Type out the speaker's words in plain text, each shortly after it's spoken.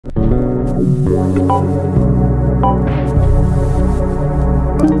In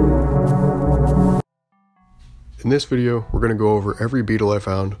this video, we're going to go over every beetle I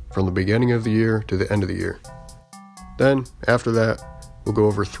found from the beginning of the year to the end of the year. Then, after that, we'll go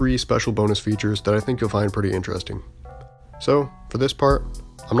over 3 special bonus features that I think you'll find pretty interesting. So, for this part,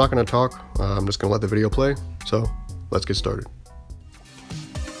 I'm not going to talk, I'm just going to let the video play, so let's get started.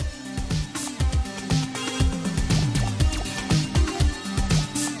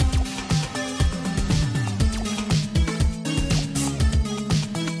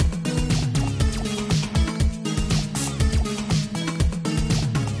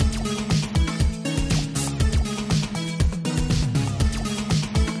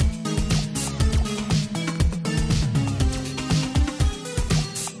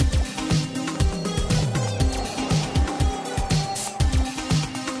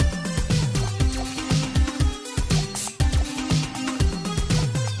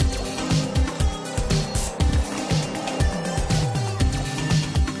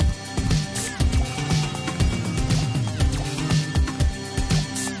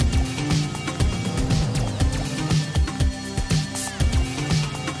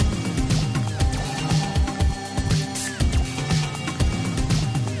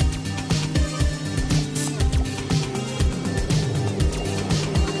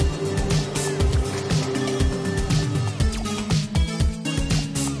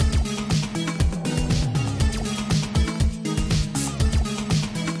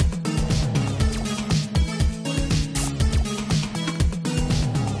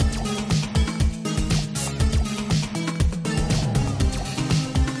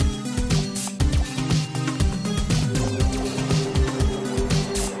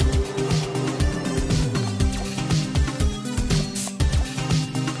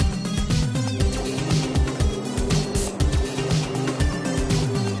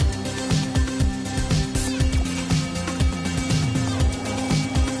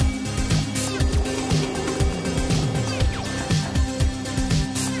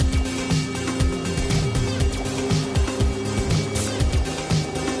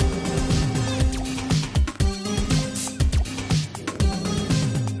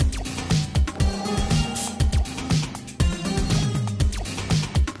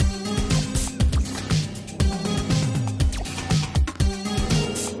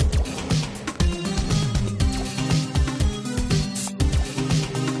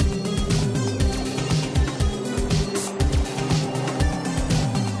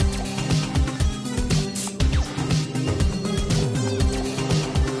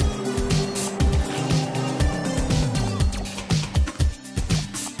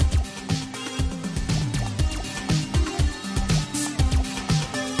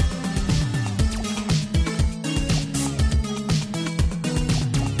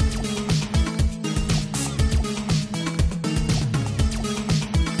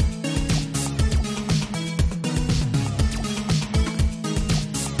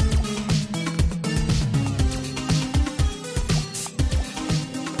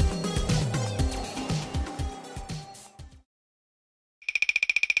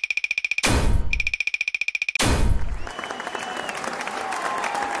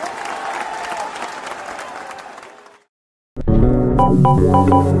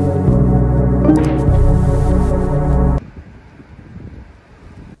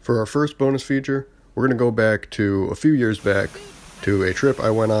 For our first bonus feature, we're going to go back to a few years back to a trip I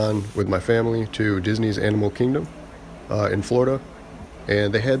went on with my family to Disney's Animal Kingdom in Florida,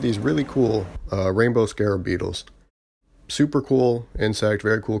 and they had these really cool rainbow scarab beetles. Super cool insect,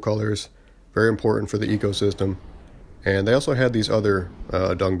 very cool colors, very important for the ecosystem, and they also had these other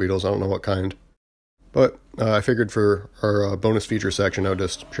dung beetles, I don't know what kind. But I figured for our bonus feature section, I'll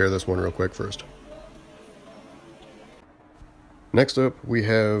just share this one real quick first. Next up, we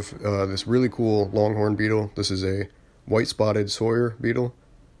have this really cool longhorn beetle. This is a white-spotted Sawyer beetle.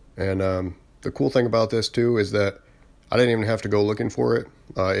 And the cool thing about this, too, is that I didn't even have to go looking for it.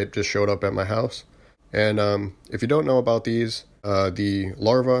 It just showed up at my house. And if you don't know about these, the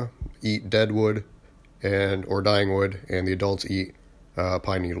larvae eat dead wood or dying wood, and the adults eat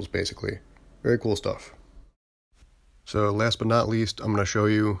pine needles, basically. Very cool stuff. So last but not least, I'm going to show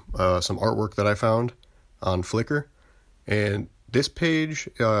you some artwork that I found on Flickr. And this page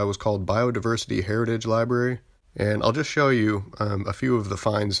was called Biodiversity Heritage Library. And I'll just show you a few of the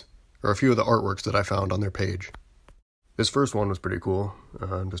finds, or a few of the artworks that I found on their page. This first one was pretty cool.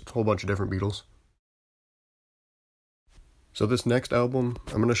 Just a whole bunch of different beetles. So this next album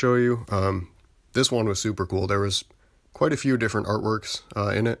I'm going to show you, this one was super cool. There was quite a few different artworks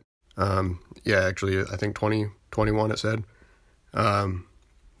in it. Yeah, actually, I think 20, 21 it said.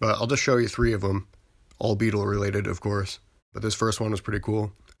 But I'll just show you 3 of them, all beetle related, of course. But this first one was pretty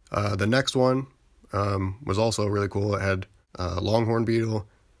cool. The next one was also really cool. It had longhorn beetle,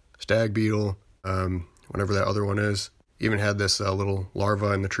 stag beetle, whatever that other one is. Even had this little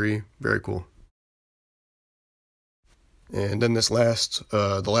larva in the tree. Very cool. And then the last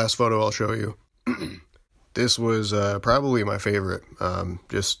photo I'll show you. This was probably my favorite.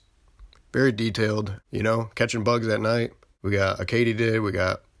 Just very detailed, you know, catching bugs at night. We got a katydid, we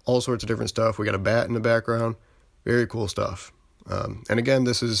got all sorts of different stuff. We got a bat in the background. Very cool stuff. And again,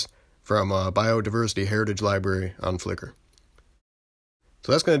 this is from Biodiversity Heritage Library on Flickr.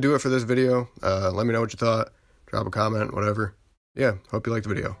 So that's going to do it for this video. Let me know what you thought. Drop a comment, whatever. Yeah, hope you liked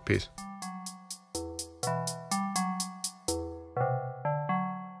the video. Peace.